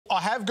I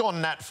have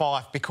gone Nat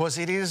Fyfe because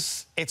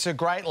it's a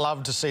great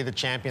love to see the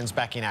champions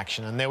back in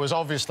action. And there was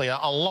obviously a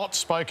lot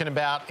spoken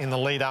about in the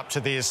lead up to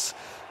this.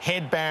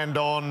 Headband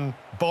on,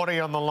 body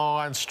on the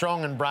line,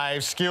 strong and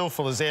brave,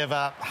 skillful as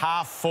ever,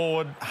 half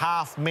forward,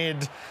 half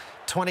mid,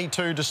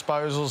 22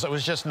 disposals. It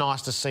was just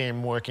nice to see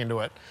him work into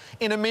it.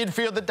 In a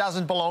midfield that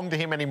doesn't belong to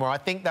him anymore. I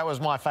think that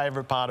was my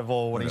favourite part of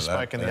all when he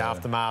spoke in the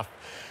aftermath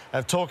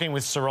of talking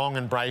with Sarong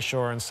and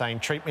Brayshaw and saying,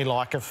 treat me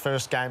like a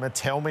first gamer,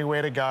 tell me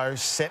where to go,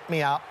 set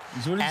me up.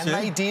 And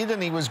they did,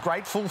 and he was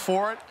grateful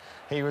for it.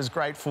 He was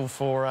grateful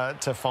for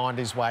to find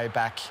his way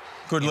back.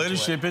 Good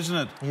leadership, isn't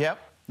it? Yep.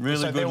 Really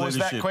so good there was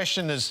leadership. that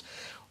question as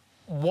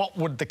what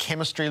would the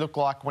chemistry look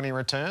like when he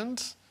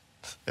returned?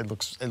 It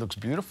looks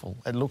beautiful.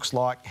 It looks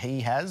like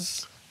he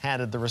has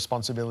handed the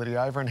responsibility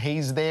over and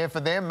he's there for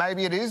them.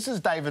 Maybe it is, as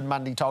David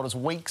Mundy told us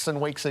weeks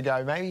and weeks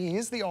ago, maybe he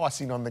is the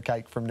icing on the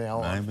cake from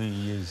now on. Maybe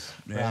he is.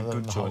 Yeah, rather good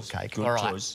than the whole choice. cake. Good All right. choice.